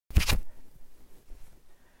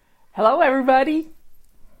Hello, everybody.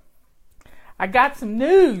 I got some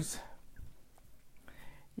news.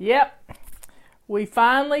 Yep, we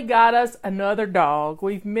finally got us another dog.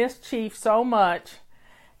 We've missed Chief so much,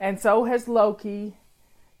 and so has Loki.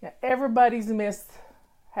 Everybody's missed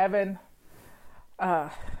having a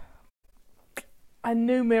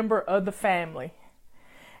new member of the family.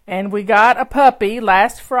 And we got a puppy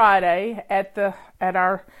last Friday at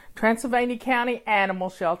our Transylvania County Animal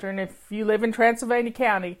Shelter. And if you live in Transylvania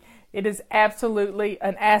County, it is absolutely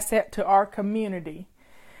an asset to our community.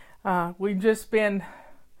 We've just been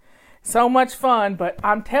so much fun, but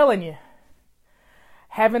I'm telling you,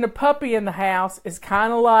 having a puppy in the house is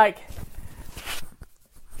kind of like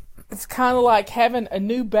having a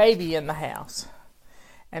new baby in the house.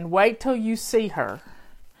 And wait till you see her.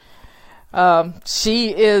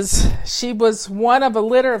 She was one of a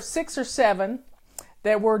litter of 6 or 7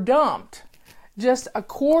 that were dumped just a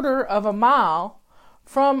quarter of a mile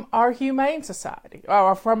from our Humane Society,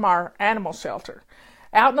 or from our animal shelter,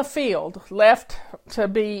 out in the field, left to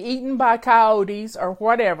be eaten by coyotes or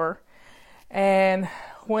whatever. And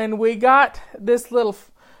when we got this little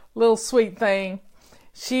sweet thing,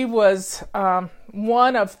 she was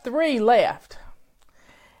one of 3 left.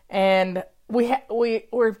 And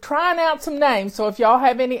we're trying out some names, so if y'all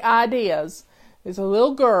have any ideas, there's a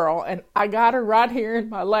little girl, and I got her right here in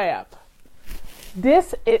my lap.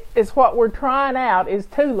 This is what we're trying out, is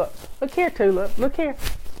Tulip. Look here, Tulip. Look here.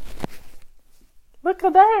 Look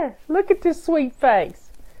there. Look at this sweet face.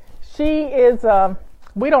 She is,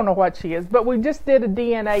 we don't know what she is, but we just did a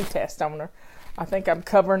DNA test on her. I think I'm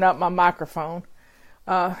covering up my microphone.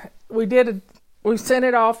 We sent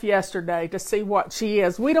it off yesterday to see what she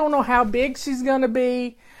is. We don't know how big she's going to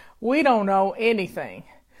be. We don't know anything.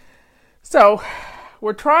 So,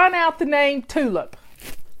 we're trying out the name Tulip.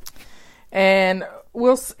 And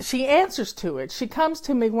she answers to it. She comes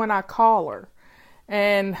to me when I call her.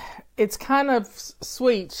 And it's kind of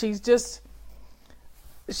sweet. She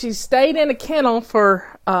stayed in a kennel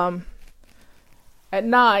for, at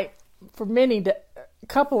night, for a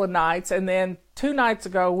couple of nights. And then 2 nights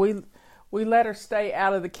ago, we let her stay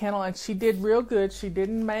out of the kennel, and she did real good. She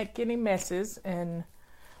didn't make any messes, and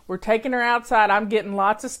we're taking her outside. I'm getting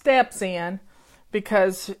lots of steps in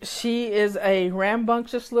because she is a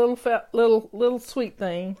rambunctious little sweet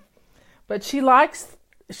thing. But she likes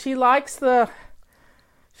to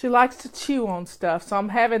chew on stuff. So I'm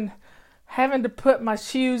having to put my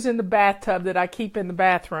shoes in the bathtub that I keep in the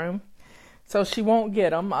bathroom, so she won't get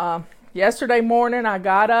them. Yesterday morning I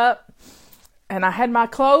got up, and I had my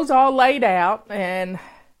clothes all laid out, and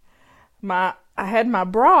I had my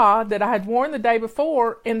bra that I had worn the day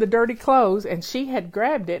before in the dirty clothes, and she had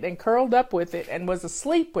grabbed it and curled up with it and was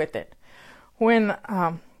asleep with it when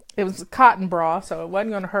it was a cotton bra, so it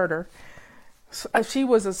wasn't going to hurt her. So she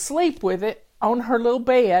was asleep with it on her little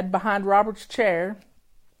bed behind Robert's chair,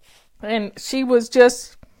 and she was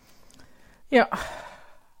just,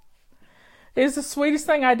 it's the sweetest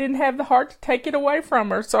thing. I didn't have the heart to take it away from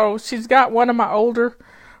her. So she's got one of my older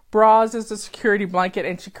bras as a security blanket,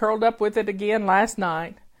 and she curled up with it again last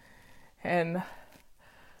night. And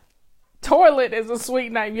Toilet is a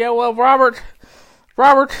sweet name. Yeah, well, Robert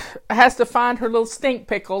has to find her little stink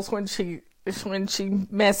pickles when she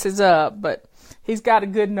messes up, but he's got a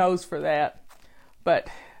good nose for that. But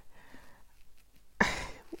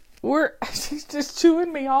she's just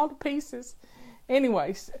chewing me all to pieces.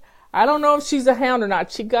 Anyways, I don't know if she's a hound or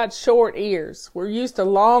not. She got short ears. We're used to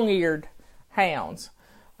long-eared hounds.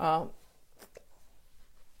 Oh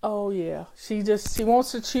yeah, she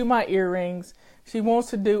wants to chew my earrings. She wants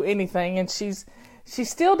to do anything, and she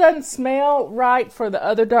still doesn't smell right for the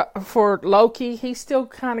other for Loki. He still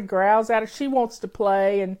kind of growls at her. She wants to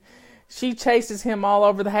play, and she chases him all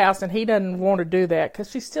over the house, and he doesn't want to do that because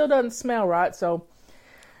she still doesn't smell right. So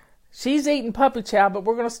she's eating puppy chow, but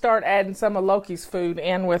we're going to start adding some of Loki's food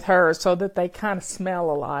in with her so that they kind of smell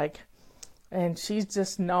alike. And she's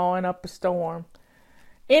just gnawing up a storm.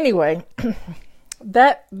 Anyway,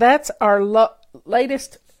 that's our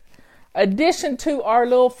latest addition to our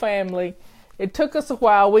little family. It took us a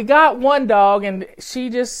while. We got one dog, and she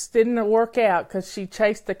just didn't work out because she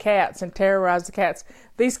chased the cats and terrorized the cats.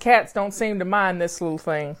 These cats don't seem to mind this little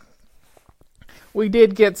thing. We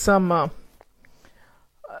did get some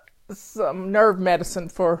nerve medicine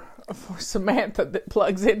for Samantha that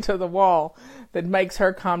plugs into the wall that makes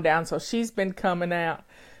her calm down, so she's been coming out.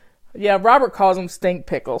 Yeah, Robert calls them stink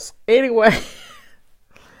pickles. Anyway,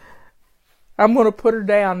 I'm going to put her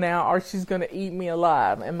down now, or she's going to eat me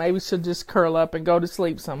alive, and maybe she'll just curl up and go to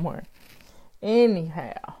sleep somewhere.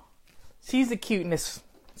 Anyhow, she's a cuteness.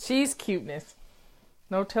 She's cuteness.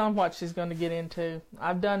 No telling what she's going to get into.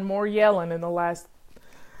 I've done more yelling in the last...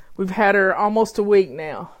 We've had her almost a week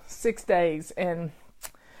now. 6 days. And...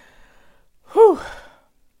 whew,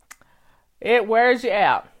 it wears you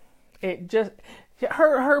out. It just...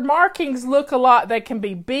 Her markings look a lot. They can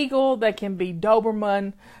be Beagle. They can be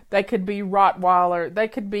Doberman. They could be Rottweiler. They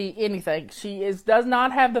could be anything. She does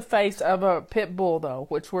not have the face of a pit bull, though,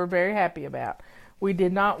 which we're very happy about. We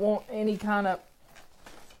did not want any kind of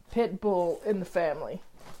pit bull in the family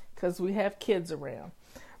because we have kids around.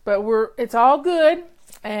 But it's all good,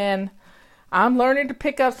 and I'm learning to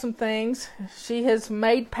pick up some things. She has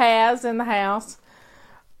made paths in the house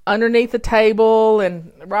underneath the table,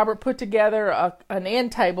 and Robert put together an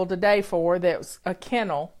end table today for her that was a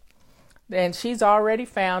kennel, and she's already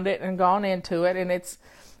found it and gone into it, and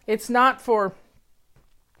it's not for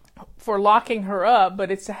locking her up,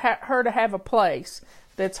 but it's her to have a place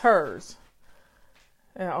that's hers.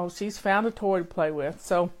 She's found a toy to play with.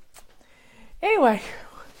 So anyway,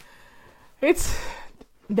 it's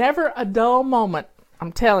never a dull moment.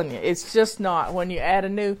 I'm telling you, it's just not when you add a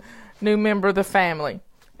new member of the family.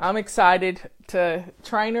 I'm excited to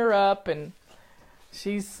train her up, and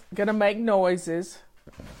she's gonna make noises.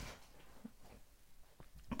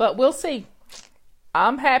 But we'll see.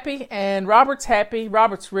 I'm happy, and Robert's happy.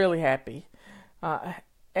 Robert's really happy.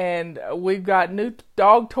 And we've got new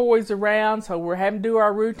dog toys around, so we're having to do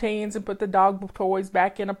our routines and put the dog toys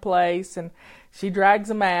back in a place, and she drags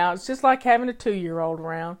them out. It's just like having a 2-year-old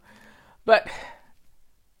around. But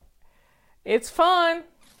it's fun,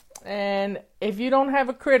 and if you don't have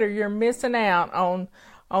a critter, you're missing out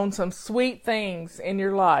on some sweet things in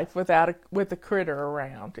your life with a critter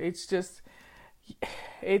around.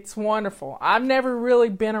 It's wonderful. I've never really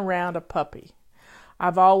been around a puppy.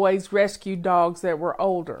 I've always rescued dogs that were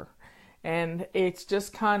older, and it's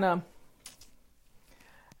just kind of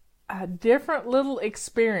a different little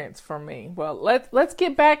experience for me. Well, let's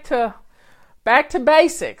get back to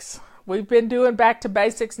basics. We've been doing back to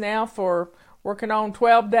basics now for working on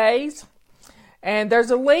 12 days, and there's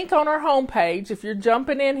a link on our homepage if you're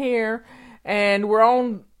jumping in here, and we're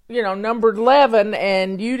on number 11,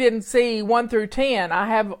 and you didn't see 1 through 10. I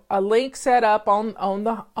have a link set up on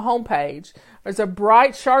the homepage. There's a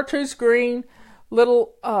bright chartreuse green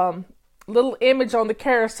little image on the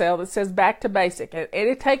carousel that says Back to Basic, and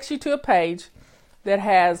it takes you to a page that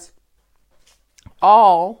has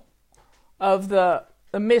all of the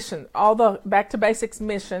missions, all the Back to Basics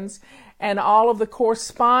missions, and all of the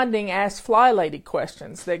corresponding Ask Fly Lady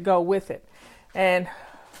questions that go with it. And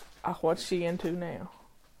what's she into now?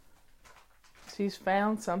 She's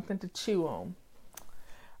found something to chew on.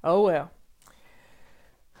 Oh well.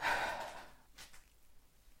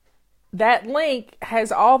 That link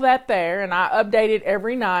has all that there, and I update it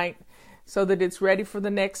every night so that it's ready for the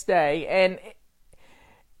next day. And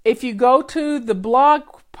if you go to the blog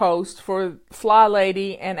post for Fly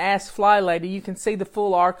Lady and Ask Fly Lady, you can see the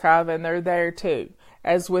full archive, and they're there too.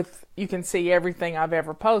 You can see everything I've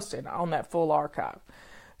ever posted on that full archive.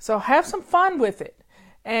 So have some fun with it.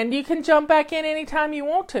 And you can jump back in anytime you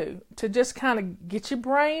want to just kind of get your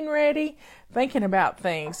brain ready, thinking about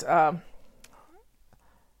things.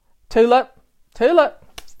 Tulip.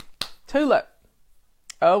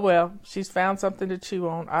 Oh, well, she's found something to chew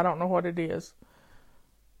on. I don't know what it is.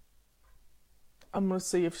 I'm going to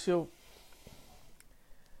see if she'll...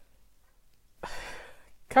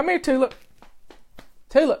 Come here, Tulip.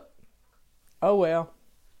 Oh, well.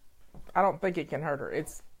 I don't think it can hurt her.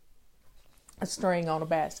 It's a string on a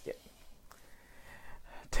basket.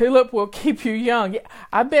 Tulip will keep you young.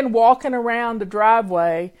 I've been walking around the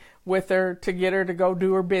driveway with her to get her to go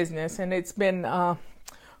do her business, and it's been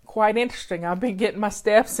quite interesting. I've been getting my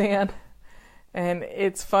steps in, and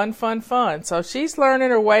it's fun. So she's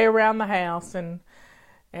learning her way around the house and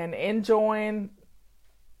enjoying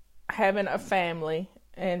having a family.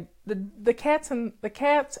 And the cats and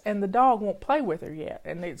the dog won't play with her yet,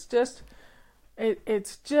 and it's just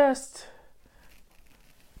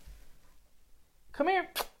come here.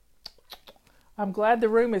 I'm glad the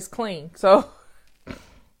room is clean. So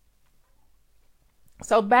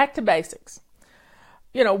back to basics.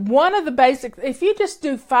 One of the basics, if you just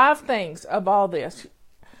do 5 things of all this: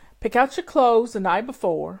 pick out your clothes the night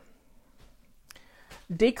before,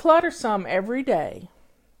 declutter some every day.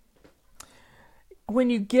 When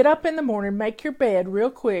you get up in the morning, make your bed real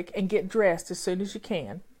quick and get dressed as soon as you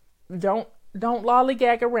can. Don't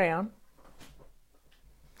lollygag around.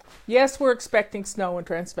 Yes, we're expecting snow in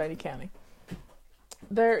Transylvania County.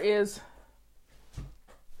 There is...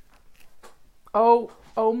 Oh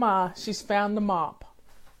my, she's found the mop.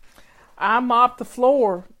 I mopped the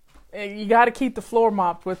floor. You got to keep the floor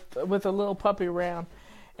mopped with a little puppy around.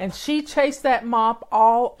 And she chased that mop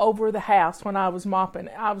all over the house when I was mopping.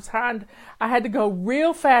 I had to go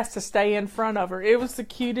real fast to stay in front of her. It was the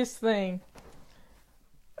cutest thing.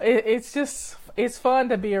 It's fun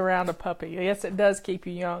to be around a puppy. Yes, it does keep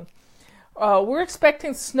you young. We're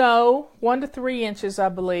expecting snow, 1 to 3 inches, I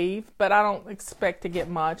believe, but I don't expect to get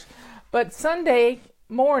much. But Sunday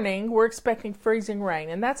morning, we're expecting freezing rain,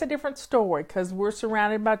 and that's a different story because we're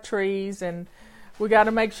surrounded by trees, and we got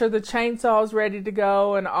to make sure the chainsaw's ready to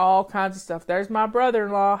go and all kinds of stuff. There's my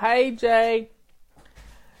brother-in-law. Hey, Jay.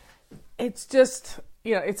 It's just,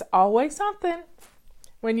 it's always something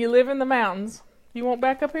when you live in the mountains. You want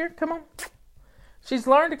back up here? Come on. She's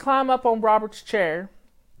learned to climb up on Robert's chair.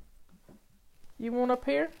 You want up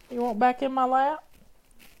here? You want back in my lap?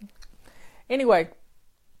 Anyway,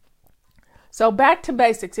 so back to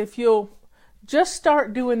basics. If you'll just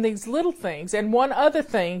start doing these little things. And one other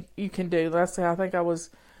thing you can do, let's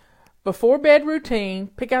say before bed routine,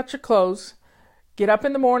 pick out your clothes, get up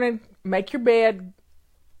in the morning, make your bed,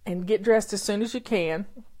 and get dressed as soon as you can.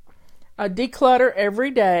 Declutter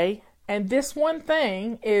every day. And this one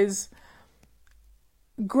thing is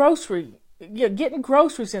getting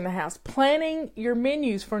groceries in the house, planning your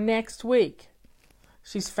menus for next week.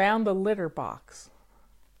 She's found the litter box.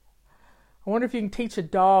 I wonder if you can teach a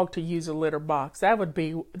dog to use a litter box. That would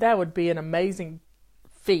be an amazing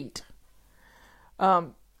feat.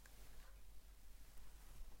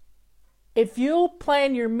 If you'll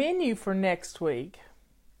plan your menu for next week,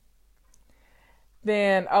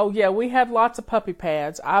 then, we have lots of puppy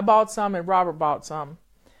pads. I bought some and Robert bought some.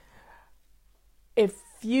 If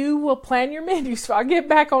you will plan your menu, so I'll get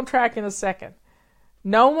back on track in a second.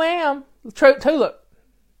 No, ma'am. Tulip.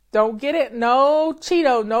 Don't get it. No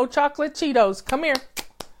Cheetos. No chocolate Cheetos. Come here.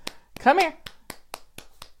 Come here.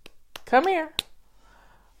 Come here.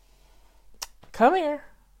 Come here.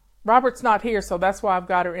 Robert's not here, so that's why I've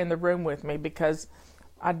got her in the room with me, because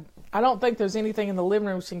I don't think there's anything in the living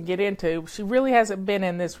room she can get into. She really hasn't been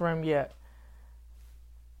in this room yet.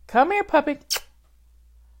 Come here, puppy.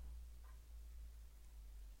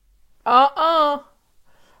 Oh,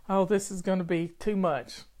 this is going to be too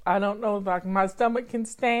much. I don't know if my stomach can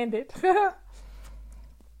stand it.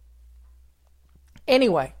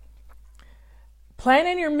 Anyway,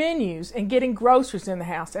 planning your menus and getting groceries in the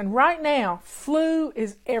house. And right now, flu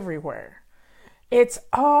is everywhere. It's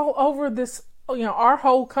all over this, our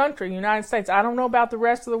whole country, United States. I don't know about the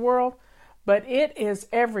rest of the world, but it is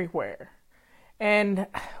everywhere. And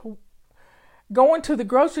going to the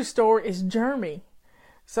grocery store is germy.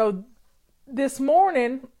 So this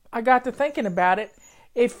morning, I got to thinking about it.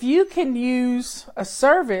 If you can use a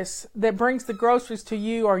service that brings the groceries to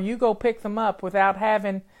you, or you go pick them up without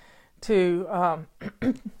having to,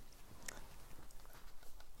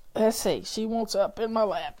 let's see, she wants up in my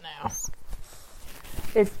lap now.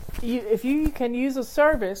 If you can use a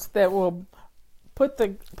service that will put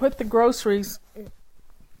the groceries,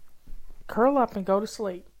 curl up and go to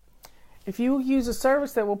sleep. If you use a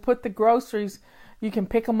service that will put the groceries, you can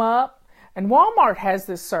pick them up. And Walmart has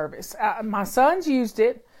this service. My son's used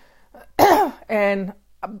it, and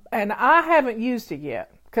I haven't used it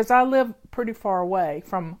yet because I live pretty far away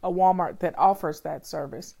from a Walmart that offers that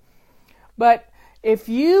service. But if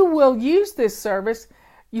you will use this service,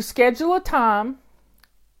 you schedule a time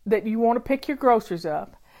that you want to pick your groceries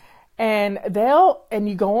up, and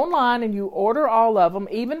you go online and you order all of them,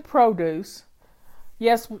 even produce.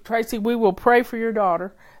 Yes, Tracy, we will pray for your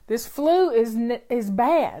daughter. This flu is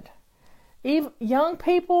bad. Even young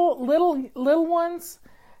people, little ones,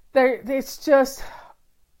 it's just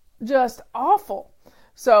awful.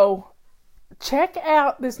 So check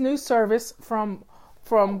out this new service from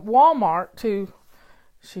Walmart.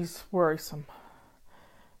 She's worrisome.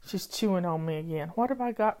 She's chewing on me again. What have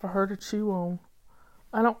I got for her to chew on?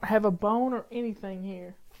 I don't have a bone or anything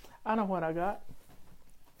here. I know what I got.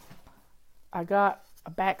 I got a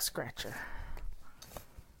back scratcher.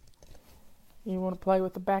 You want to play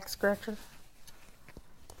with the back scratcher?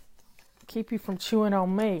 Keep you from chewing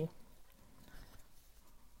on me.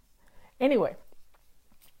 Anyway,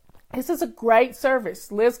 this is a great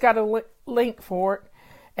service. Liz got a link for it,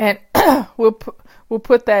 and we'll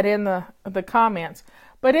put that in the comments.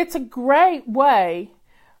 But it's a great way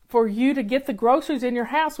for you to get the groceries in your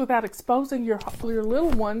house without exposing your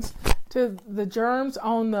little ones to the germs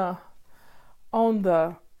on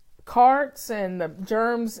the carts and the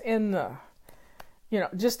germs in the,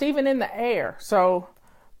 just even in the air. So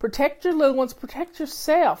protect your little ones, protect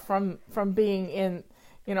yourself from being in,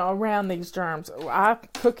 around these germs. I'm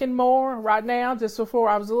cooking more right now. Just before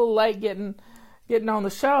I was a little late getting on the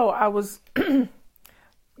show, I was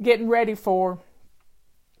getting ready for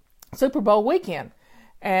Super Bowl weekend.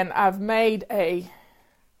 and I've made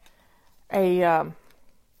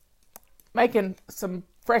making some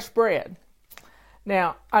fresh bread.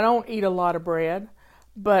 Now, I don't eat a lot of bread,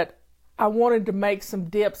 but I wanted to make some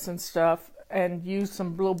dips and stuff and use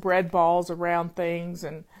some little bread balls around things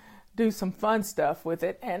and do some fun stuff with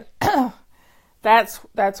it. And that's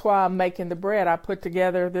why I'm making the bread. I put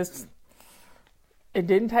together this. It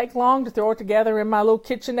didn't take long to throw it together in my little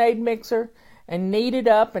KitchenAid mixer and knead it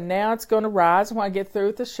up, and now it's going to rise. When I get through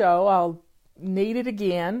with the show, I'll knead it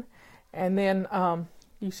again, and then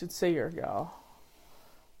you should see her, y'all.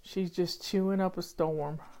 She's just chewing up a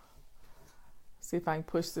storm. See if I can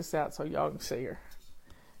push this out so y'all can see her.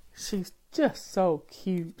 She's just so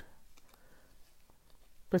cute.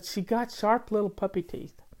 But she got sharp little puppy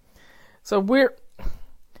teeth. So we're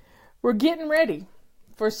getting ready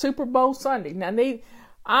for Super Bowl Sunday. Now,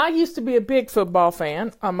 I used to be a big football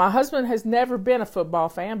fan. My husband has never been a football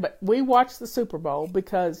fan, but we watch the Super Bowl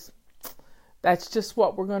because that's just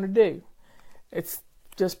what we're going to do. It's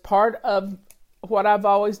just part of what I've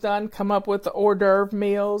always done, come up with the hors d'oeuvre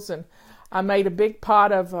meals. And I made a big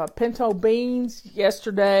pot of pinto beans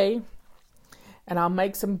yesterday, and I'll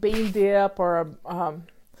make some bean dip or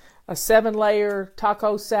a 7-layer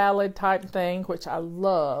taco salad type thing, which I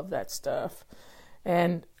love that stuff.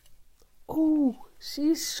 And, ooh,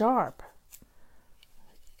 she's sharp.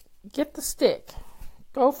 Get the stick.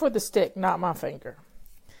 Go for the stick, not my finger.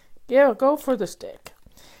 Yeah, go for the stick.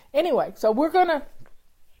 Anyway, so we're gonna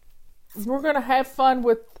have fun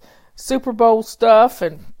with Super Bowl stuff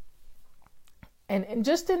and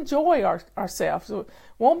just enjoy ourselves. It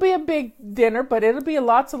won't be a big dinner, but it'll be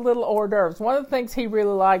lots of little hors d'oeuvres. One of the things he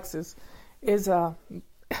really likes is the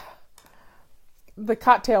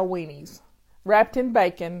cocktail weenies, wrapped in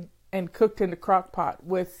bacon and cooked in the crock pot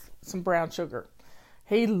with some brown sugar.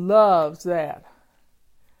 He loves that.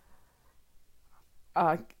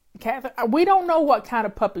 Catherine, we don't know what kind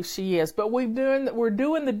of puppy she is, but we're doing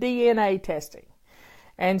the DNA testing,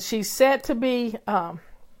 and she's set to be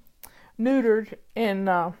neutered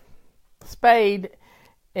and spayed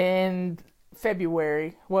in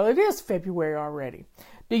February. Well, it is February already.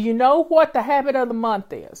 Do you know what the habit of the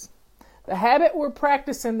month is? The habit we're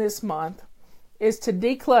practicing this month is to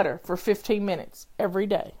declutter for 15 minutes every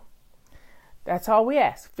day. That's all we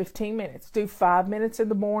ask, 15 minutes. Do 5 minutes in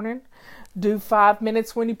the morning. Do 5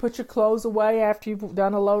 minutes when you put your clothes away after you've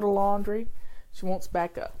done a load of laundry. She wants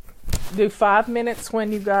back up. Do 5 minutes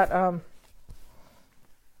when you got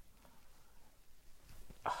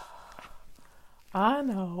I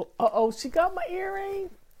know. Uh-oh, she got my earring.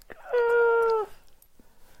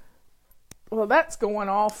 Well, that's going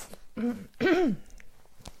off.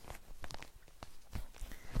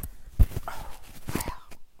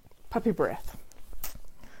 Puppy breath.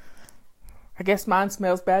 I guess mine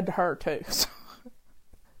smells bad to her, too.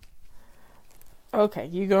 Okay,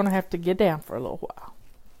 you're going to have to get down for a little while.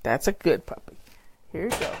 That's a good puppy. Here you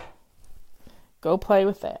go. Go play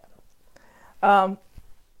with that.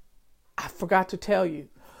 I forgot to tell you.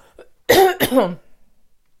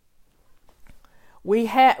 we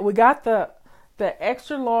got the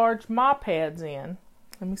extra large mop heads in.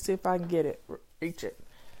 Let me see if I can get it, reach it.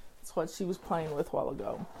 That's what she was playing with a while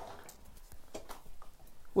ago.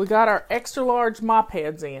 We got our extra large mop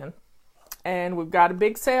heads in, and we've got a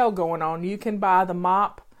big sale going on. You can buy the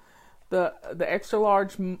mop, the extra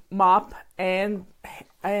large mop and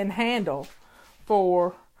handle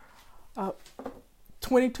for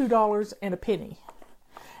 $22 and a penny.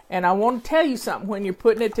 And I want to tell you something. When you're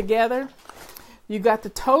putting it together, you got to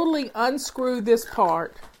totally unscrew this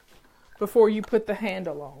part before you put the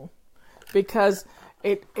handle on, because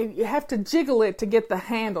you have to jiggle it to get the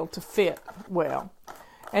handle to fit well,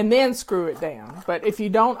 and then screw it down. But if you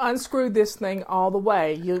don't unscrew this thing all the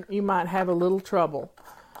way, you might have a little trouble.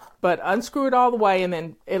 But unscrew it all the way, and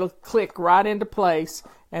then it'll click right into place,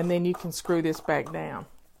 and then you can screw this back down.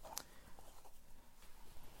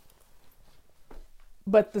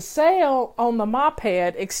 But the sale on the mop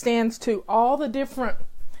head extends to all the different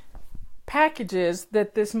packages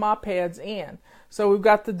that this mop head's in. So we've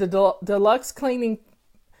got the deluxe cleaning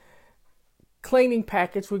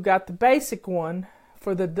package. We've got the basic one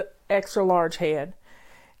for the extra large head.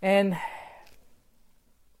 And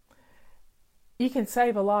you can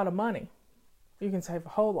save a lot of money. You can save a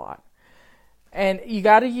whole lot. And you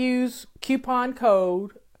got to use coupon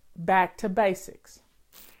code Back to Basics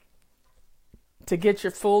to get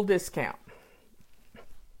your full discount.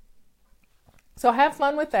 So have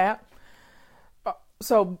fun with that.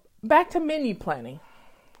 So back to menu planning.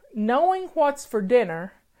 Knowing what's for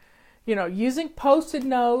dinner, using Post-it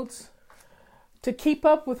notes, to keep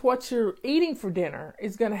up with what you're eating for dinner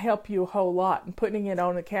is going to help you a whole lot, and putting it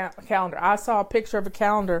on a calendar. I saw a picture of a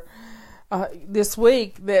calendar this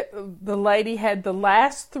week that the lady had the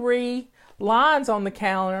last 3 lines on the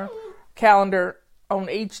calendar on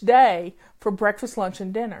each day for breakfast, lunch,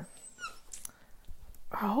 and dinner.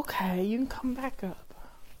 Okay, you can come back up.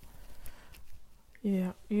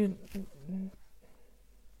 Yeah,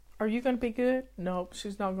 are you going to be good? Nope,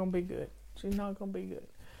 she's not going to be good. She's not going to be good.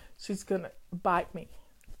 She's going to bite me.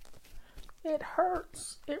 It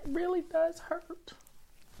hurts. It really does hurt.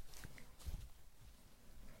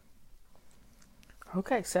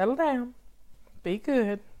 Okay, settle down. Be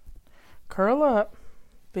good. Curl up.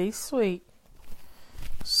 Be sweet.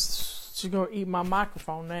 She's going to eat my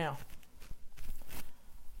microphone now.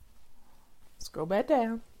 Let's go back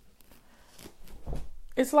down.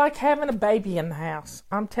 It's like having a baby in the house.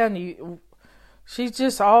 I'm telling you, she's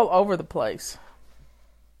just all over the place.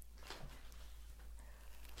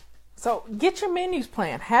 So get your menus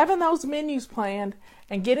planned. Having those menus planned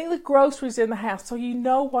and getting the groceries in the house so you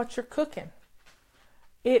know what you're cooking.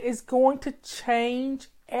 It is going to change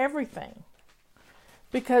everything.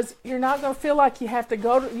 Because you're not going to feel like you have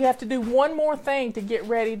to do one more thing to get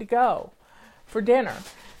ready to go for dinner.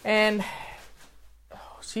 And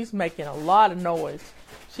she's making a lot of noise.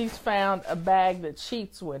 She's found a bag that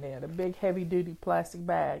sheets went in, a big heavy-duty plastic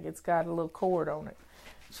bag. It's got a little cord on it.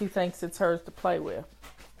 She thinks it's hers to play with.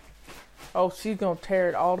 Oh, she's going to tear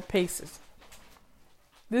it all to pieces.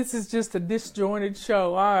 This is just a disjointed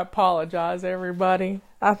show. I apologize, everybody.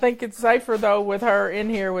 I think it's safer, though, with her in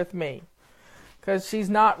here with me, because she's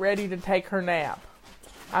not ready to take her nap.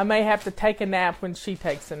 I may have to take a nap when she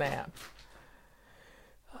takes a nap.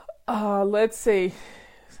 Let's see.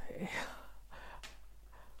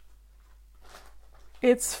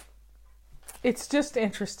 It's just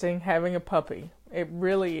interesting having a puppy. It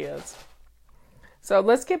really is. So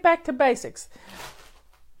let's get back to basics.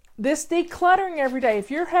 This decluttering every day,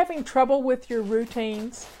 if you're having trouble with your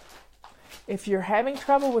routines, if you're having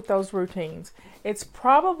trouble with those routines, it's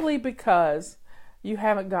probably because you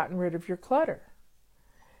haven't gotten rid of your clutter.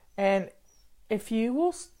 And if you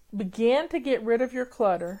will begin to get rid of your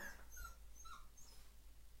clutter,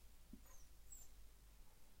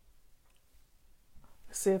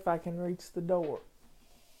 see if I can reach the door.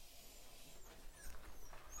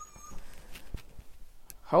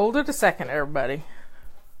 Hold it a second, everybody.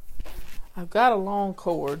 I've got a long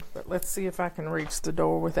cord, but let's see if I can reach the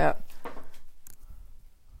door without...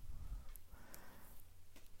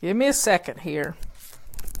 Give me a second here.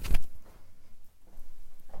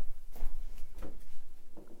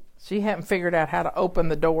 She hadn't figured out how to open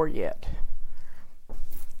the door yet.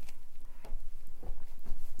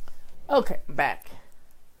 Okay, I'm back.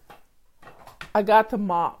 I got the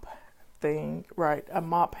mop thing right, a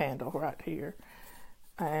mop handle right here.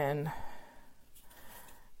 And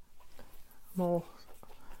we'll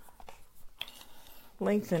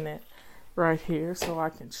lengthen it right here so I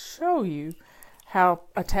can show you how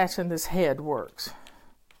attaching this head works.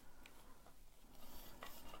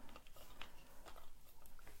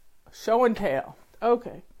 Show and tell.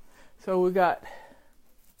 Okay, so we got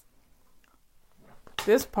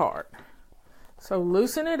this part. So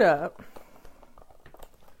loosen it up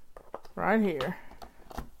right here.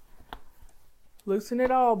 Loosen it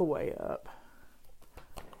all the way up.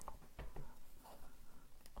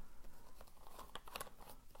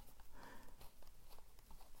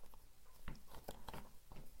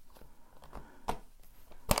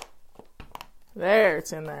 There,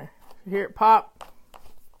 it's in there. You hear it pop?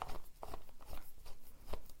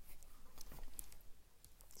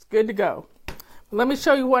 It's good to go. Let me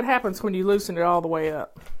show you what happens when you loosen it all the way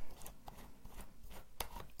up.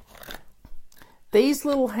 These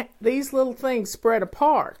little things spread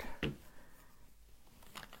apart,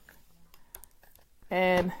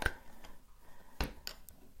 and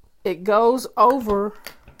it goes over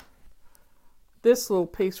this little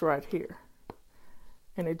piece right here,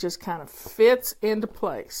 and it just kind of fits into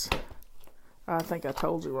place. I think I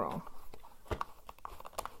told you wrong.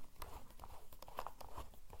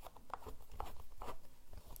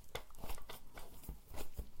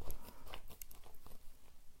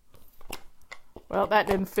 Well, that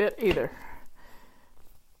didn't fit either.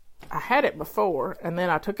 I had it before, and then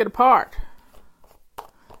I took it apart.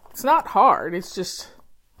 It's not hard, it's just...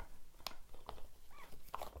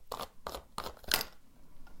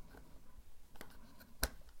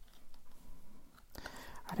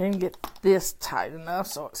 I didn't get this tight enough,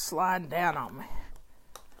 so it's sliding down on me.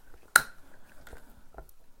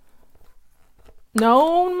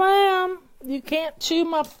 No, ma'am. You can't chew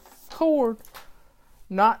my cord.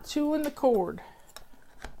 Not chewing the cord.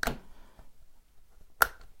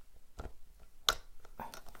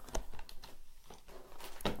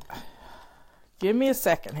 Give me a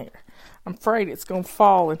second here. I'm afraid it's going to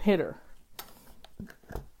fall and hit her.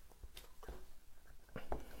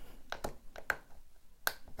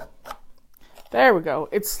 There we go.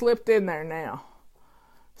 It's slipped in there now.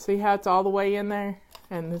 See how it's all the way in there?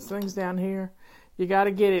 And this thing's down here. You got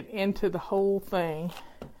to get it into the whole thing.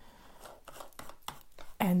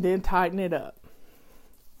 And then tighten it up.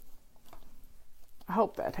 I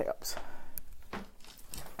hope that helps.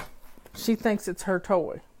 She thinks it's her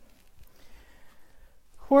toy.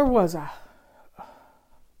 Where was I?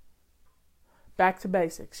 Back to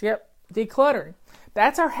basics. Yep, decluttering.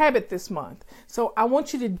 That's our habit this month. So I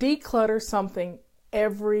want you to declutter something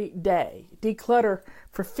every day. Declutter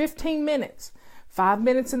for 15 minutes. 5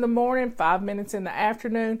 minutes in the morning, 5 minutes in the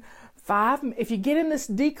afternoon. If you get in this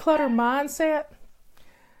declutter mindset,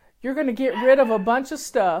 you're going to get rid of a bunch of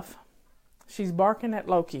stuff. She's barking at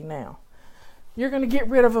Loki now. You're going to get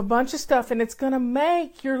rid of a bunch of stuff, and it's going to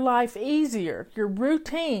make your life easier, your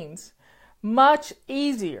routines much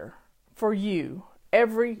easier for you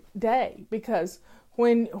every day. Because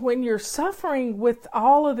when you're suffering with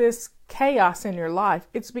all of this chaos in your life,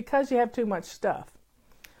 it's because you have too much stuff.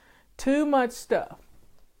 Too much stuff.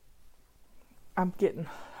 I'm getting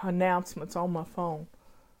announcements on my phone.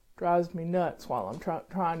 Drives me nuts while I'm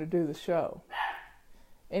trying to do the show.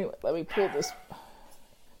 Anyway, let me pull this.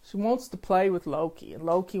 She wants to play with Loki, and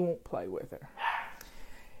Loki won't play with her.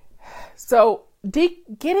 So,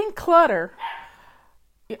 getting clutter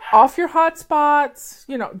off your hot spots,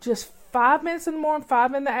 just 5 minutes in the morning,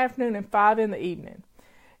 5 in the afternoon, and 5 in the evening.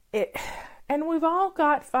 And we've all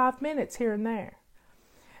got 5 minutes here and there.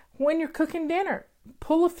 When you're cooking dinner,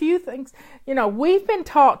 pull a few things. We've been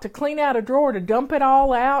taught to clean out a drawer, to dump it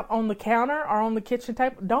all out on the counter or on the kitchen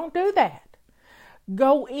table. Don't do that.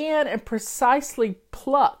 Go in and precisely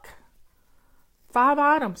pluck 5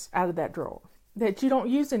 items out of that drawer that you don't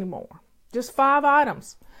use anymore. Just 5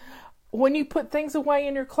 items. When you put things away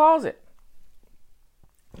in your closet,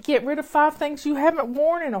 get rid of 5 things you haven't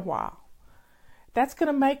worn in a while. That's going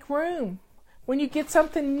to make room. When you get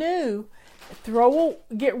something new,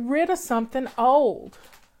 get rid of something old.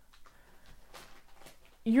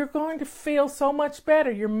 You're going to feel so much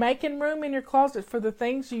better. You're making room in your closet for the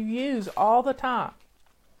things you use all the time.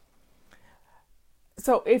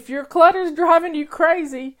 So if your clutter's driving you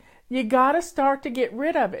crazy, you got to start to get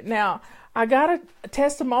rid of it. Now, I got a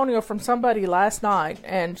testimonial from somebody last night,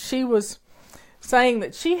 and she was saying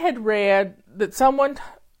that she had read that someone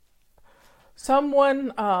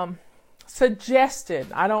suggested,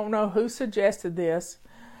 I don't know who suggested this,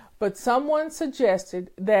 but someone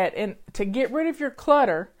suggested that to get rid of your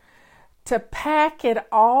clutter, to pack it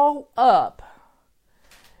all up,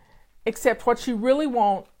 except what you really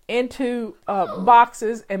want, into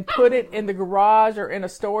boxes and put it in the garage or in a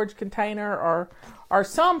storage container or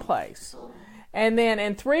someplace. And then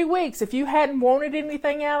in 3 weeks, if you hadn't wanted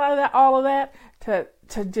anything out of all of that,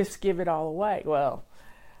 to just give it all away. Well,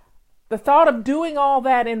 the thought of doing all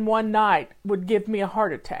that in one night would give me a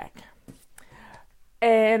heart attack.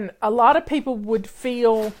 And a lot of people would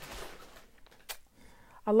feel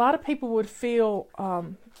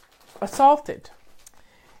assaulted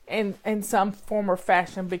in some form or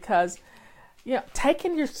fashion, because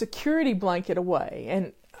taking your security blanket away,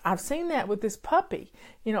 and I've seen that with this puppy,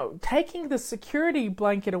 taking the security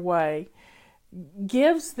blanket away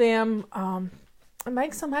gives them it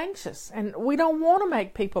makes them anxious, and we don't want to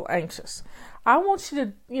make people anxious. I want you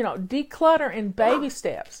to declutter in baby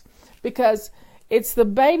steps, because it's the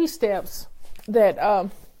baby steps that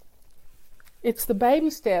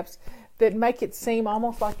make it seem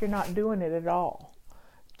almost like you're not doing it at all.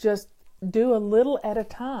 Just do a little at a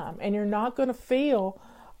time, and you're not going to feel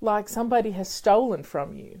like somebody has stolen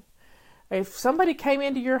from you. If somebody came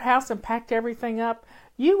into your house and packed everything up,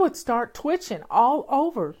 you would start twitching all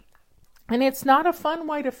over. And it's not a fun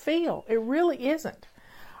way to feel. It really isn't.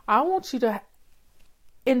 I want you to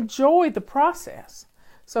enjoy the process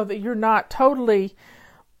so that you're not totally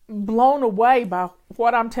blown away by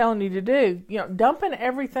what I'm telling you to do. Dumping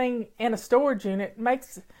everything in a storage unit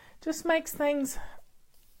just makes things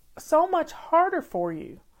so much harder for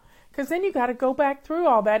you, because then you got to go back through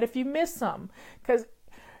all that if you miss something. Because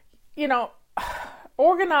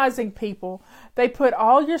organizing people, they put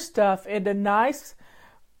all your stuff into nice,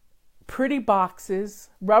 pretty boxes,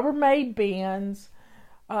 Rubbermaid bins,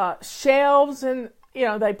 shelves, and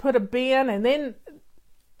they put a bin, and then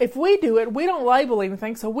if we do it, we don't label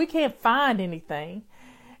anything, so we can't find anything.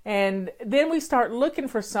 And then we start looking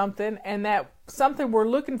for something, and that something we're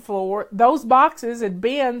looking for, those boxes and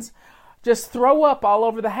bins just throw up all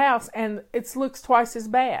over the house, and it looks twice as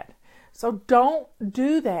bad. So don't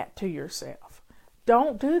do that to yourself.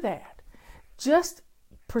 Don't do that. just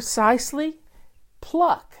precisely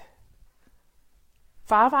pluck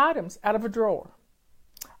 5 items out of a drawer.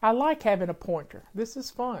 I like having a pointer. This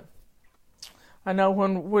is fun. I know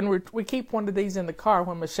when we keep one of these in the car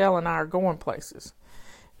when Michelle and I are going places,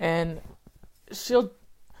 and she'll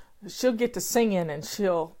get to singing and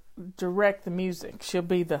she'll direct the music. She'll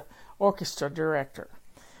be the orchestra director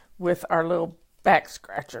with our little back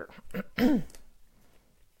scratcher.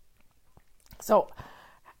 So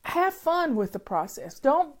have fun with the process.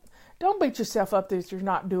 Don't beat yourself up that you're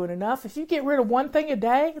not doing enough. If you get rid of one thing a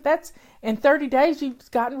day, that's in 30 days you've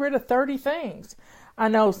gotten rid of 30 things. I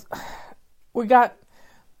know we got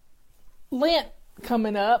Lent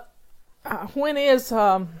coming up. When is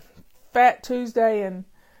Fat Tuesday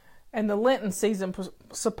and the Lenten season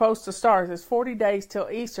supposed to start? It's 40 days till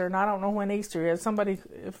Easter, and I don't know when Easter is. Somebody,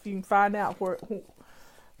 if you can find out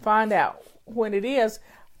when it is.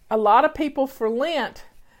 A lot of people for Lent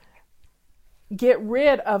get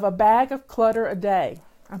rid of a bag of clutter a day.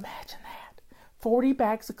 Imagine that. 40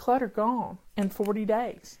 bags of clutter gone in 40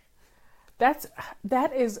 days.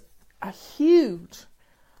 That is a huge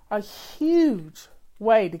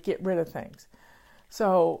way to get rid of things.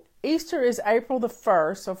 So Easter is April the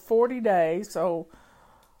 1st, so 40 days. So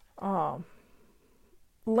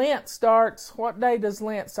Lent starts, what day does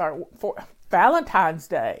Lent start? Valentine's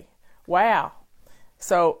Day. Wow.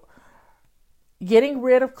 So getting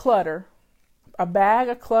rid of clutter, a bag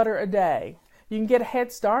of clutter a day, you can get a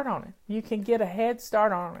head start on it. You can get a head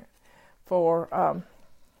start on it for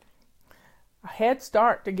a head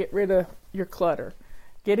start to get rid of your clutter.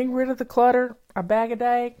 Getting rid of the clutter, a bag a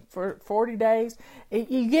day for 40 days,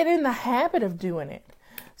 you get in the habit of doing it.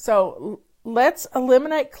 So let's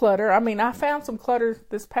eliminate clutter. I mean, I found some clutter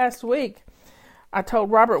this past week. I told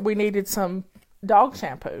Robert we needed some dog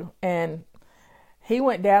shampoo, and he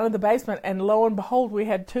went down in the basement, and lo and behold, we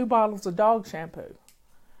had 2 bottles of dog shampoo.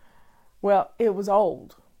 Well, it was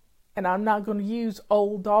old, and I'm not going to use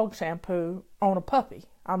old dog shampoo on a puppy.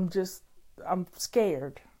 I'm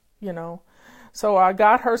scared, you know. So I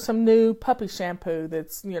got her some new puppy shampoo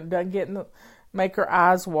that's, doesn't make her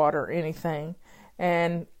eyes water or anything.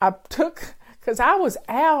 And I took, because I was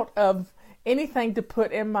out of anything to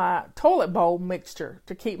put in my toilet bowl mixture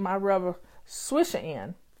to keep my rubber swisher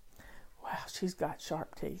in. Wow, she's got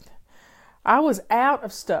sharp teeth. I was out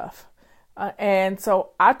of stuff. And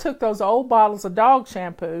so I took those old bottles of dog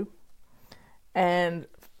shampoo and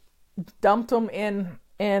dumped them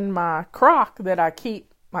in my crock that I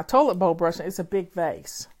keep my toilet bowl brush in. It's a big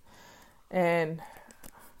vase. And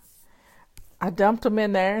I dumped them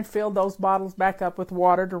in there and filled those bottles back up with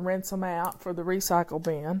water to rinse them out for the recycle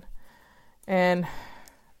bin. And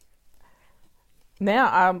now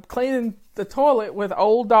I'm cleaning the toilet with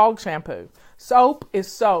old dog shampoo. Soap is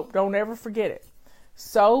soap. Don't ever forget it.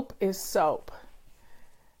 Soap is soap.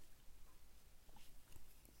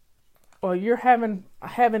 Well, you're having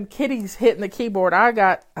kitties hitting the keyboard. I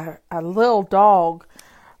got a little dog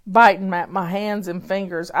biting at my hands and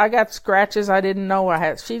fingers. I got scratches I didn't know I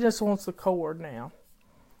had. She just wants the cord now.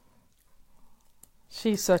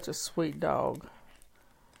 She's such a sweet dog.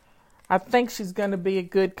 I think she's going to be a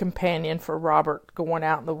good companion for Robert going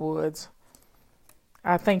out in the woods.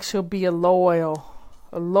 I think she'll be a loyal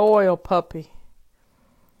puppy.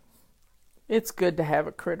 It's good to have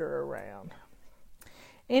a critter around.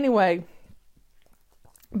 Anyway,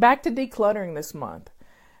 back to decluttering this month.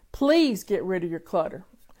 Please get rid of your clutter.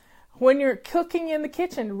 When you're cooking in the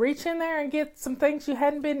kitchen, reach in there and get some things you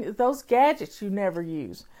hadn't been, those gadgets you never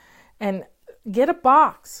use. And get a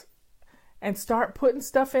box and start putting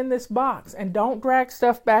stuff in this box. And don't drag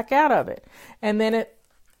stuff back out of it. And then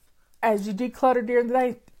as you declutter during the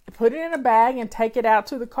day, put it in a bag and take it out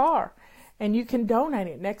to the car. And you can donate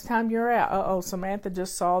it next time you're out. Uh-oh, Samantha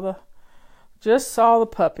just saw the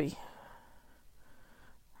puppy.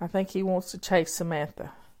 I think he wants to chase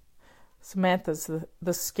Samantha. Samantha's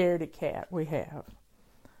the scaredy cat we have.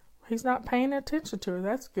 He's not paying attention to her.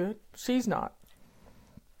 That's good. She's not.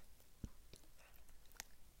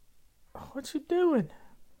 What you doing?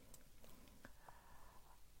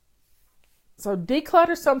 So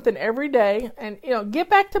declutter something every day and, get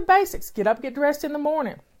back to basics. Get up, get dressed in the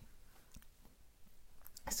morning.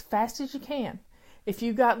 As fast as you can. If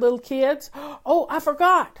you got little kids, oh, I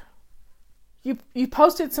forgot. You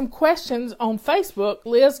posted some questions on Facebook.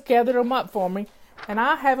 Liz gathered them up for me, and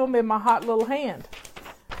I have them in my hot little hand.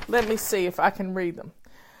 Let me see if I can read them.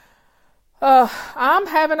 I'm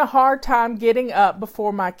having a hard time getting up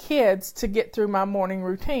before my kids to get through my morning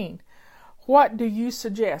routine. What do you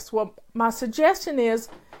suggest? Well, my suggestion is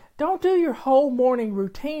Don't do your whole morning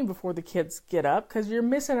routine before the kids get up, because you're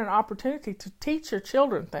missing an opportunity to teach your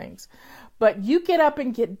children things. But you get up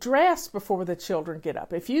and get dressed before the children get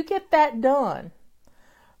up. If you get that done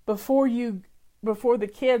before the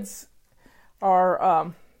kids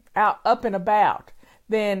are out up and about,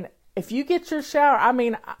 then if you get your shower,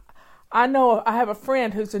 I know I have a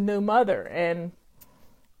friend who's a new mother, and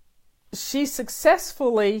she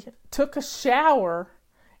successfully took a shower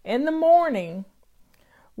in the morning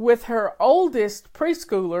with her oldest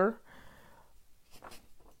preschooler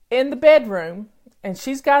in the bedroom, and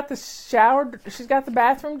she's got the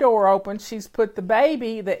bathroom door open. She's put the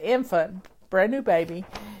baby, the infant, brand new baby,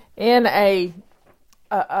 in a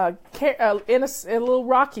little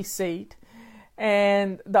rocky seat,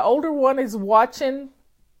 and the older one is watching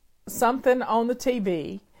something on the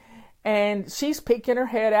TV, and she's peeking her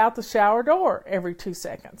head out the shower door every 2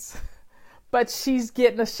 seconds. But she's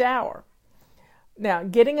getting a shower. Now,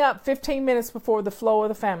 getting up 15 minutes before the flow of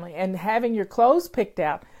the family and having your clothes picked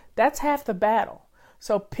out, that's half the battle.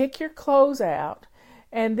 So pick your clothes out,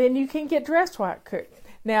 and then you can get dressed while cooking.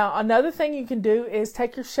 Now, another thing you can do is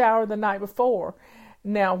take your shower the night before.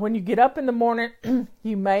 Now, when you get up in the morning,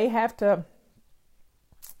 you may have to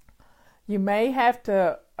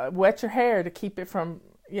wet your hair to keep it from,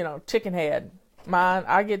 chicken head.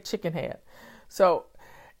 I get chicken head. So,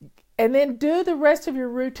 and then do the rest of your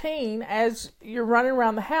routine as you're running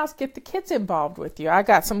around the house. Get the kids involved with you. I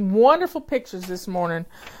got some wonderful pictures this morning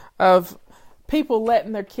of people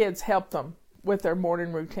letting their kids help them with their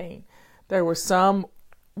morning routine. There were some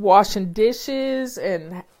washing dishes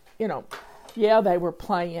and, they were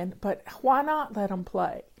playing, but why not let them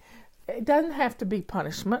play? It doesn't have to be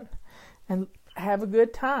punishment, and have a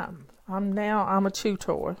good time. I'm a chew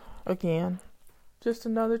toy again. Just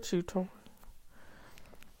another chew toy.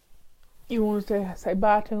 You want to say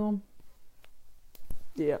bye to them?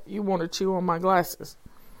 Yeah, you want to chew on my glasses.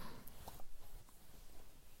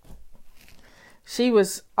 She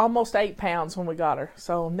was almost 8 pounds when we got her.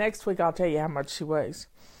 So next week I'll tell you how much she weighs.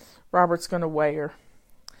 Robert's going to weigh her.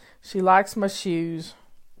 She likes my shoes,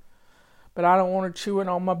 but I don't want her chewing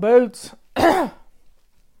on my boots.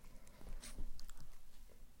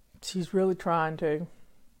 She's really trying to.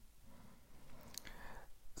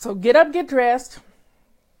 So get up, get dressed.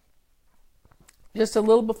 Just a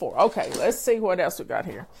little before. Okay, let's see what else we got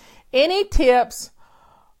here. Any tips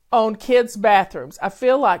on kids' bathrooms? I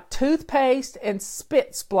feel like toothpaste and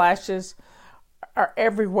spit splashes are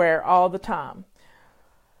everywhere all the time.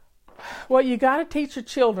 Well, you got to teach your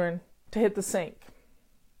children to hit the sink.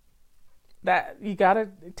 That you got to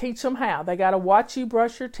teach them how. They got to watch you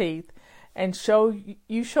brush your teeth and show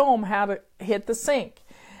them how to hit the sink.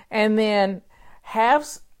 And then have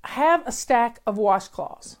a stack of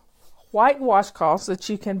washcloths. White washcloths that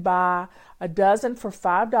you can buy a dozen for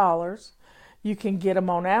 $5. You can get them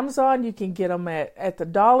on Amazon. You can get them at the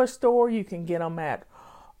dollar store. You can get them at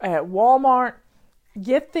Walmart.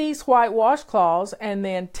 Get these white washcloths and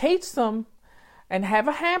then teach them and have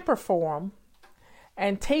a hamper for them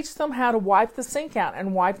and teach them how to wipe the sink out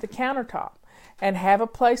and wipe the countertop and have a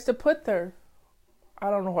place to put their, I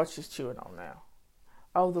don't know what she's chewing on now.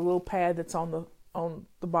 Oh, the little pad that's on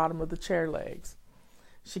the bottom of the chair legs.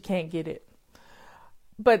 She can't get it.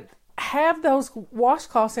 But have those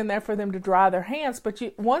washcloths in there for them to dry their hands. But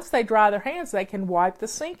once they dry their hands, they can wipe the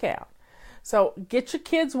sink out. So get your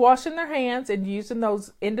kids washing their hands and using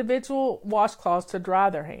those individual washcloths to dry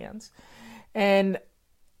their hands. And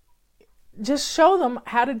just show them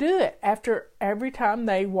how to do it after every time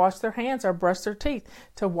they wash their hands or brush their teeth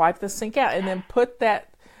to wipe the sink out. And then put that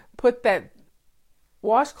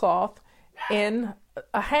washcloth in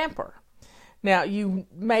a hamper. Now, you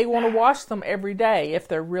may want to wash them every day if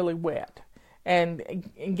they're really wet and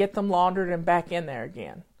get them laundered and back in there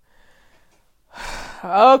again.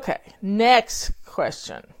 Okay, next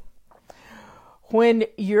question. When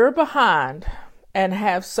you're behind and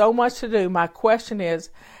have so much to do, my question is,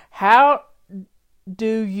 how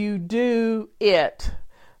do you do it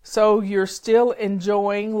so you're still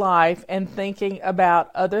enjoying life and thinking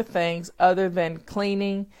about other things other than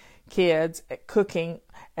cleaning, kids, cooking,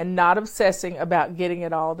 and not obsessing about getting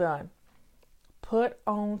it all done? Put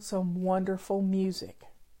on some wonderful music.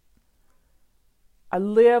 I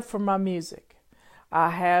live for my music. I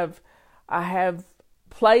have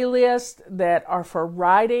playlists that are for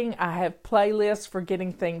writing. I have playlists for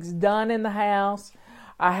getting things done in the house.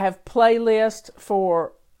 I have playlists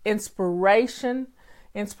for inspirational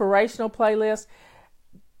playlists.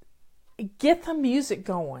 Get the music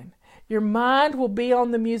going. Your mind will be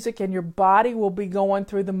on the music and your body will be going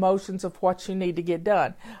through the motions of what you need to get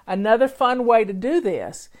done. Another fun way to do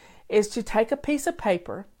this is to take a piece of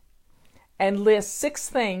paper and list 6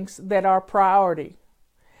 things that are priority.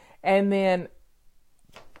 And then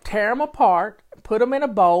tear them apart, put them in a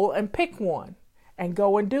bowl, and pick one and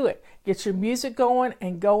go and do it. Get your music going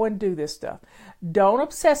and go and do this stuff. Don't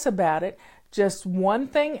obsess about it. Just one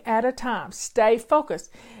thing at a time. Stay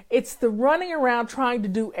focused. It's the running around trying to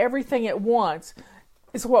do everything at once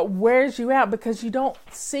is what wears you out, because you don't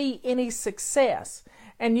see any success.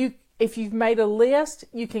 And if you've made a list,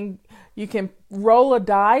 you can roll a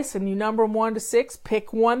dice and you number them 1 to 6,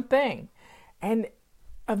 pick one thing. And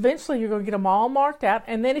eventually you're going to get them all marked out.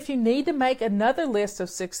 And then if you need to make another list of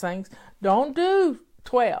 6 things, don't do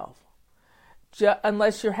 12.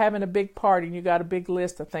 Unless you're having a big party and you got a big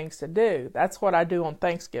list of things to do. That's what I do on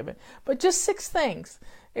Thanksgiving. But just 6 things.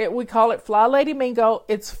 We call it Fly Lady Mingo.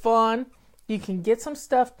 It's fun. You can get some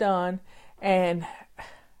stuff done and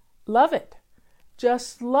love it.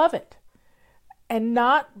 Just love it. And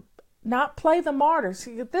not play the martyr.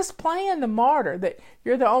 See, this playing the martyr, that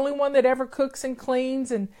you're the only one that ever cooks and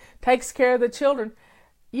cleans and takes care of the children,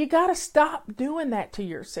 you got to stop doing that to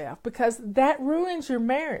yourself, because that ruins your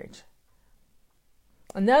marriage.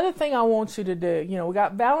 Another thing I want you to do, we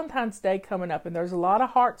got Valentine's Day coming up, and there's a lot of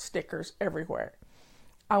heart stickers everywhere.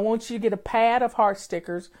 I want you to get a pad of heart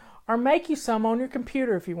stickers, or make you some on your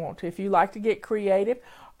computer if you want to, if you like to get creative,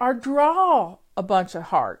 or draw a bunch of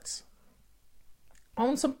hearts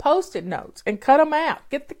on some Post-it notes and cut them out.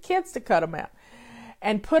 Get the kids to cut them out.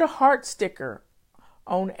 And put a heart sticker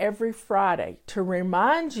on every Friday to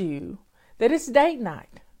remind you that it's date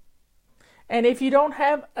night. And if you don't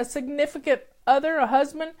have a significant other, a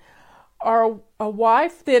husband or a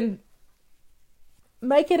wife, then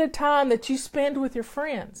make it a time that you spend with your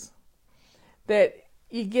friends. That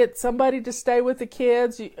you get somebody to stay with the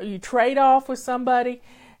kids, you trade off with somebody,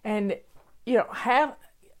 and you've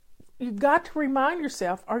got to remind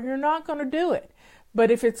yourself, or you're not going to do it.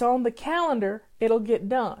 But if it's on the calendar, it'll get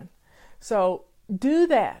done. So do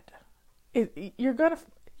that.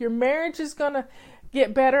 Your marriage is going to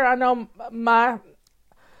get better. I know my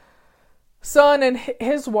son and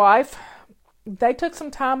his wife, they took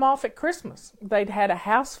some time off at Christmas. They'd had a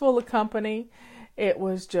house full of company. It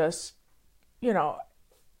was just,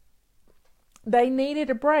 they needed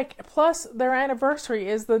a break. Plus, their anniversary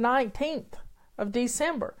is the 19th of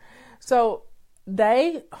December. So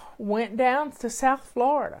they went down to South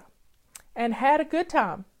Florida and had a good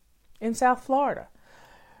time in South Florida.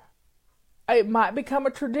 It might become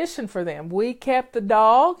a tradition for them. We kept the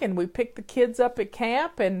dog and we picked the kids up at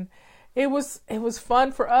camp, and it was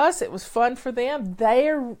fun for us. It was fun for them.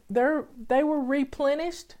 They were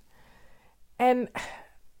replenished, and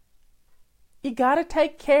you got to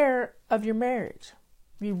take care of your marriage.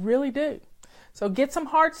 You really do. So get some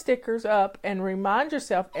heart stickers up and remind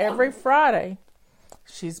yourself every Friday,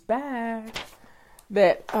 she's back,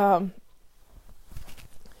 that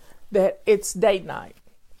it's date night.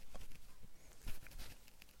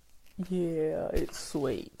 Yeah, it's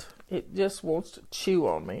sweet. It just wants to chew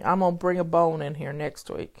on me. I'm going to bring a bone in here next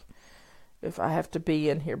week if I have to be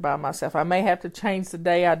in here by myself. I may have to change the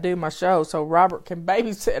day I do my show so Robert can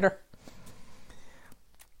babysit her.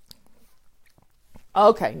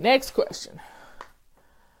 Okay, next question.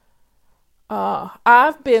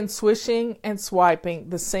 I've been swishing and swiping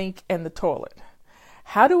the sink and the toilet.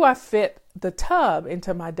 How do I fit the tub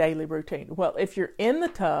into my daily routine? Well, if you're in the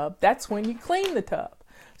tub, that's when you clean the tub.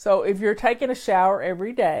 So if you're taking a shower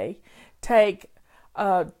every day, take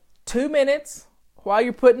 2 minutes while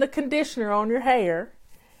you're putting the conditioner on your hair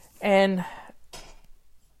and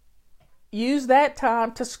use that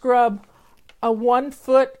time to scrub a 1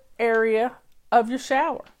 foot area of your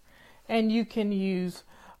shower. And you can use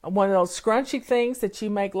one of those scrunchy things that you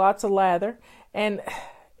make lots of lather. And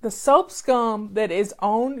the soap scum that is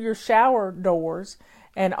on your shower doors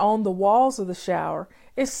and on the walls of the shower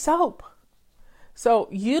is soap. So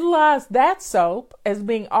utilize that soap as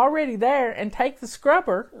being already there and take the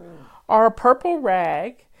scrubber or a purple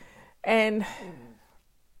rag and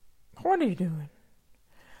what are you doing?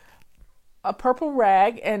 A purple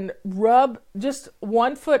rag and rub just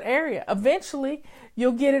 1 foot area. Eventually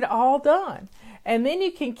you'll get it all done. And then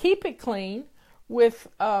you can keep it clean with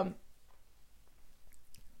the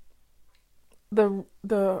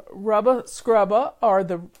rubber scrubber, or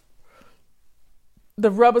the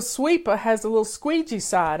rubber sweeper has a little squeegee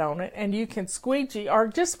side on it, and you can squeegee, or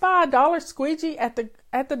just buy a dollar squeegee at the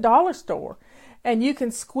dollar store, and you can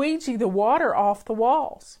squeegee the water off the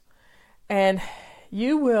walls, and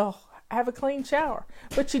you will have a clean shower.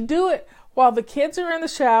 But you do it while the kids are in the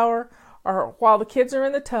shower or while the kids are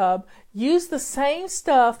in the tub. Use the same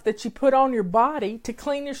stuff that you put on your body to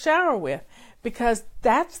clean your shower with, because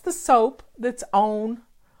that's the soap that's on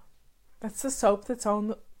That's the soap that's on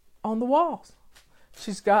the walls.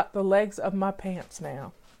 She's got the legs of my pants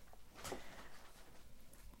now.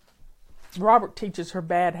 Robert teaches her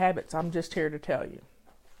bad habits. I'm just here to tell you.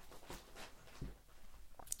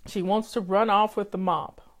 She wants to run off with the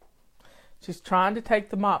mop. She's trying to take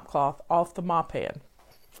the mop cloth off the mop head.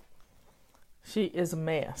 She is a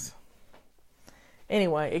mess.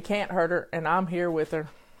 Anyway, it can't hurt her, and I'm here with her.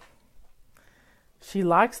 She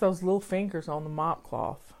likes those little fingers on the mop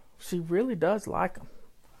cloth. She really does like them.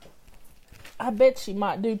 I bet she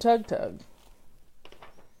might do tug.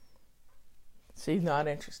 She's not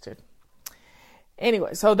interested.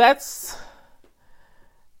 Anyway, so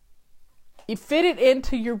you fit it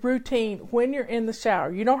into your routine when you're in the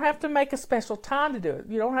shower. You don't have to make a special time to do it.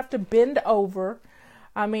 You don't have to bend over.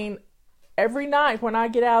 I mean, every night when I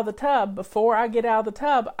get out of the tub, before I get out of the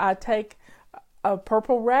tub, I take a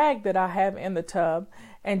purple rag that I have in the tub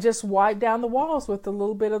and just wipe down the walls with a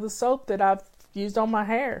little bit of the soap that I've used on my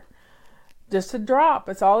hair. Just a drop.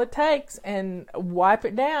 It's all it takes. And wipe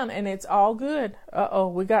it down and it's all good. Uh-oh,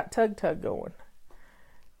 we got tug going.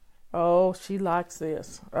 Oh, she likes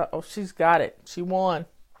this. Uh-oh, she's got it. She won.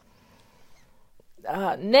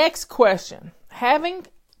 Next question. Having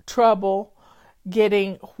trouble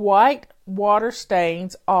getting white water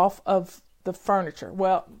stains off of the furniture.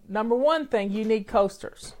 Well, number one thing, you need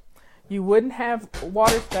coasters. You wouldn't have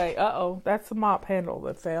water stain. Uh-oh, that's the mop handle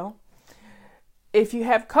that fell. If you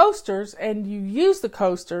have coasters and you use the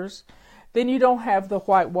coasters, then you don't have the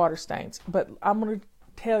white water stains. But I'm going to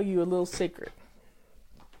tell you a little secret.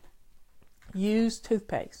 Use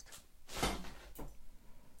toothpaste.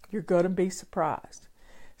 You're going to be surprised.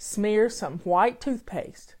 Smear some white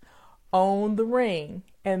toothpaste on the ring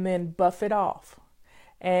and then buff it off.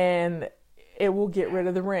 And it will get rid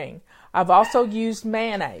of the ring. I've also used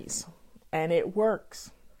mayonnaise and it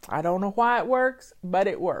works. I don't know why it works, but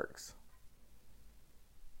it works.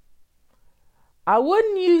 I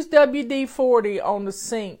wouldn't use WD-40 on the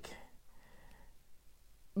sink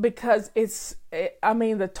because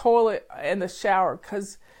the toilet and the shower,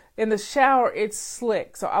 because in the shower it's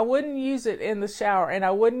slick. So I wouldn't use it in the shower, and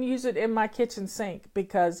I wouldn't use it in my kitchen sink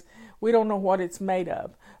because we don't know what it's made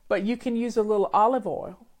of. But you can use a little olive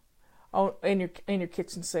oil in your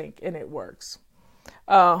kitchen sink, and it works.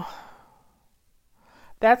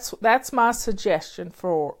 That's my suggestion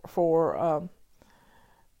for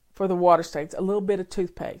the water stains. A little bit of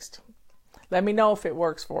toothpaste. Let me know if it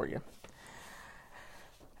works for you.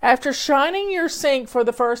 After shining your sink for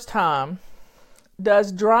the first time,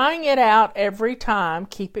 does drying it out every time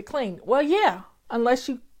keep it clean? Well, yeah, unless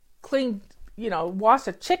you wash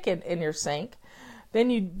a chicken in your sink, then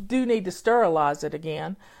you do need to sterilize it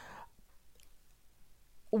again.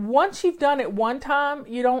 Once you've done it one time,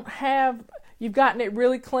 you've gotten it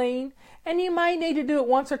really clean, and you may need to do it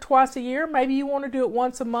once or twice a year. Maybe you want to do it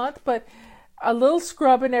once a month, but a little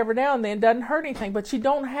scrubbing every now and then doesn't hurt anything. But you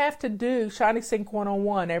don't have to do Shiny Sink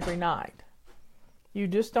 101 every night. You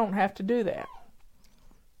just don't have to do that.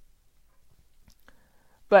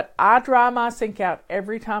 But I dry my sink out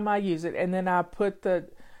every time I use it, and then I put the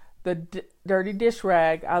dirty dish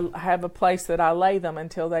rag. I have a place that I lay them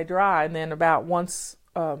until they dry, and then about once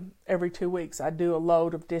every 2 weeks I do a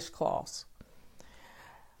load of dishcloths.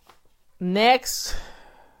 Next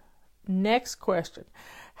question.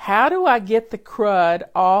 How do I get the crud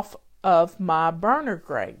off of my burner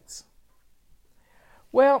grates?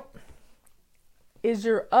 Well, is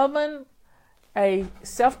your oven a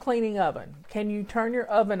self-cleaning oven? Can you turn your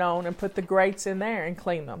oven on and put the grates in there and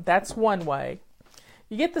clean them? That's one way.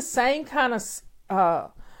 You get the same kind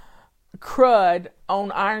of crud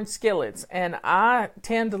on iron skillets, and I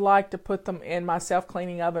tend to like to put them in my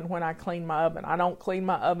self-cleaning oven when I clean my oven. I don't clean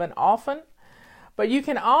my oven often, but you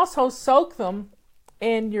can also soak them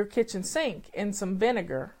in your kitchen sink in some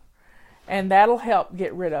vinegar, and that'll help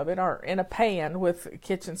get rid of it, or in a pan with a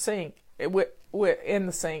kitchen sink, in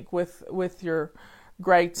the sink with your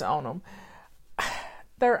grates on them.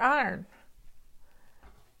 They're iron.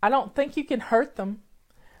 I don't think you can hurt them,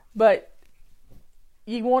 but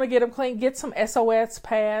you want to get them clean. Get some SOS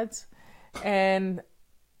pads and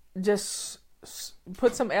just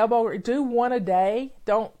put some elbow. Do one a day.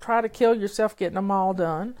 Don't try to kill yourself getting them all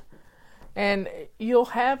done. And you'll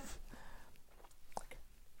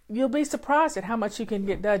be surprised at how much you can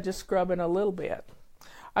get done just scrubbing a little bit.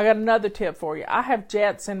 I got another tip for you. I have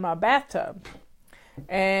jets in my bathtub,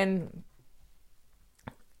 and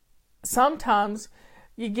sometimes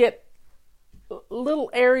you get little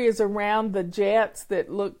areas around the jets that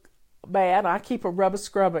look bad. I keep a rubber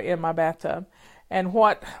scrubber in my bathtub, and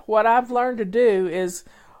what I've learned to do is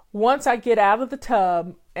once I get out of the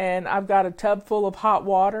tub and I've got a tub full of hot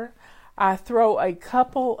water, I throw a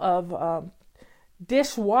couple of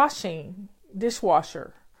dishwasher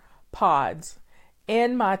pods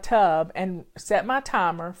in my tub and set my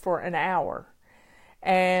timer for an hour.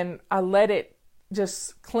 And I let it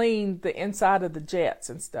just clean the inside of the jets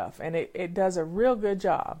and stuff. And it does a real good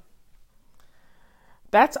job.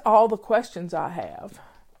 That's all the questions I have.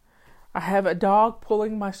 I have a dog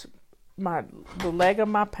pulling the leg of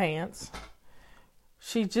my pants.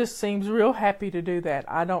 She just seems real happy to do that.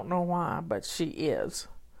 I don't know why, but she is.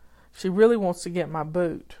 She really wants to get my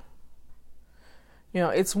boot. You know,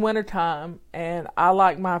 it's wintertime, and I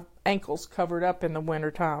like my ankles covered up in the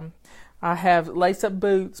wintertime. I have lace-up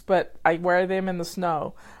boots, but I wear them in the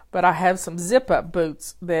snow. But I have some zip-up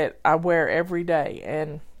boots that I wear every day,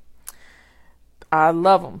 and I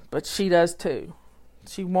love them, but she does too.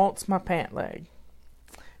 She wants my pant leg.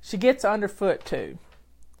 She gets underfoot too.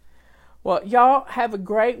 Well, y'all have a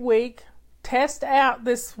great week. Test out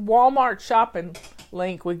this Walmart shopping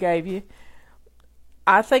link we gave you.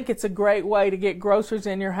 I think it's a great way to get groceries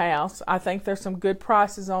in your house. I think there's some good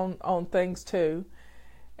prices on things too.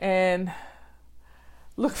 And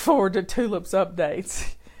look forward to Tulip's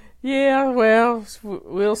updates. Yeah, well,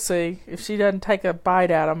 we'll see if she doesn't take a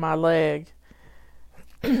bite out of my leg.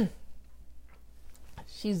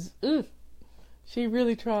 She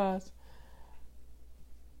really tries.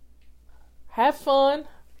 Have fun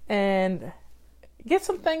and get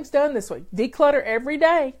some things done this week. Declutter every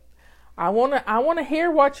day. I want to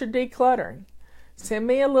hear what you're decluttering. Send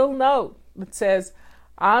me a little note that says,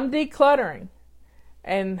 I'm decluttering.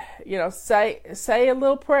 And, you know, say a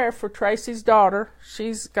little prayer for Tracy's daughter.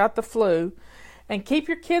 She's got the flu. And keep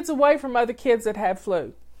your kids away from other kids that have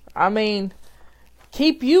flu. I mean,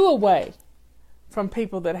 keep you away from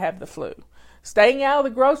people that have the flu. Staying out of the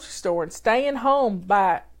grocery store and staying home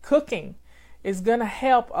by cooking is going to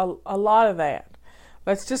help a lot of that.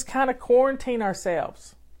 Let's just kind of quarantine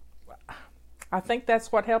ourselves. I think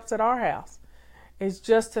that's what helps at our house, is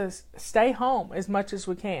just to stay home as much as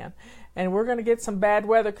we can. And we're going to get some bad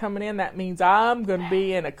weather coming in. That means I'm going to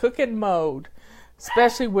be in a cooking mode,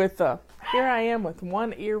 especially with, here I am with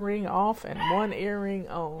one earring off and one earring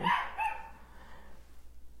on.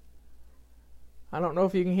 I don't know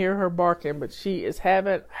if you can hear her barking, but she is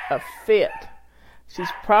having a fit. She's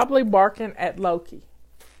probably barking at Loki.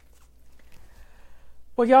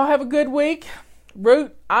 Well, y'all have a good week.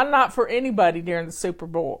 I'm not for anybody during the Super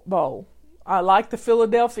Bowl. I like the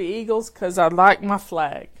Philadelphia Eagles because I like my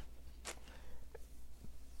flag.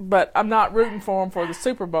 But I'm not rooting for them for the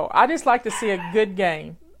Super Bowl. I just like to see a good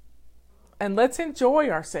game. And let's enjoy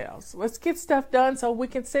ourselves. Let's get stuff done so we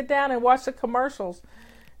can sit down and watch the commercials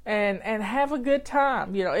and have a good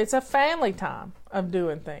time. You know, it's a family time of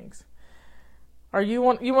doing things. Or you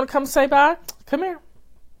want to come say bye? Come here.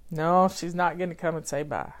 No, she's not going to come and say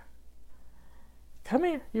bye. Come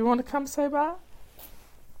here. You want to come say bye?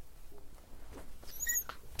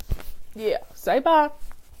 Yeah, say bye.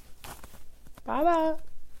 Bye-bye.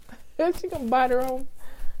 She's going to bite her own.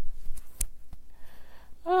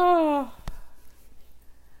 Oh,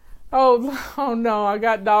 no, I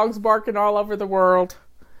got dogs barking all over the world.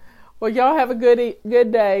 Well, y'all have a good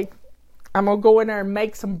day. I'm going to go in there and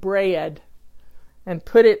make some bread and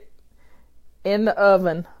put it in the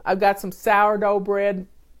oven. I've got some sourdough bread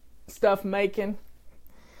stuff making,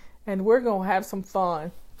 and we're going to have some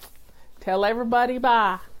fun. Tell everybody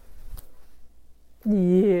bye.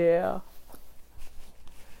 Yeah.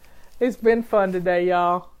 It's been fun today,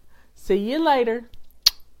 y'all. See you later.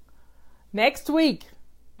 Next week.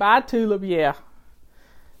 Bye, Tulip. Yeah.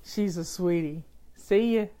 She's a sweetie.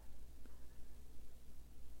 See ya.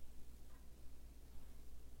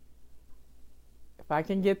 If I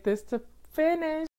can get this to finish.